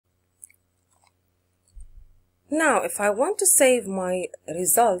Now, if I want to save my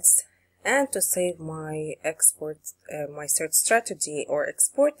results and to save my my search strategy, or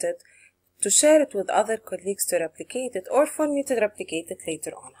export it to share it with other colleagues to replicate it, or for me to replicate it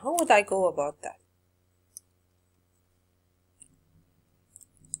later on, how would I go about that?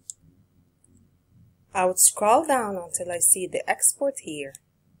 I would scroll down until I see the export here.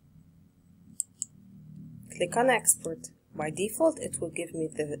 Click on export. By default, it will give me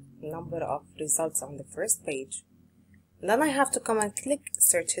the number of results on the first page. Then I have to come and click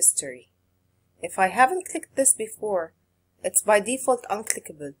search history. If I haven't clicked this before, it's by default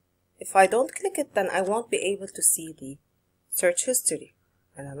unclickable. If I don't click it, then I won't be able to see the search history.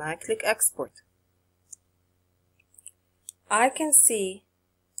 And then I click export. I can see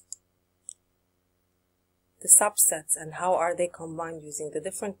the subsets and how are they combined using the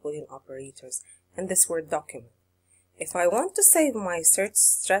different Boolean operators in this Word document. If I want to save my search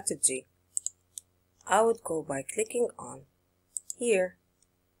strategy, I would go by clicking on here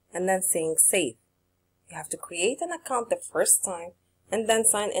and then saying save. You have to create an account the first time and then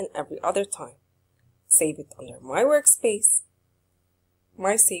sign in every other time. Save it under my workspace,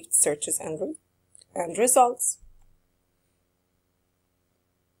 my saved searches and results.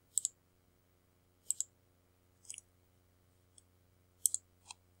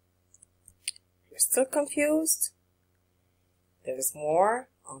 You're still confused? There's more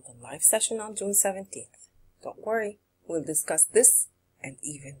on the live session on June 17th. Don't worry, we'll discuss this and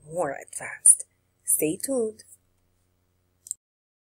even more advanced. Stay tuned.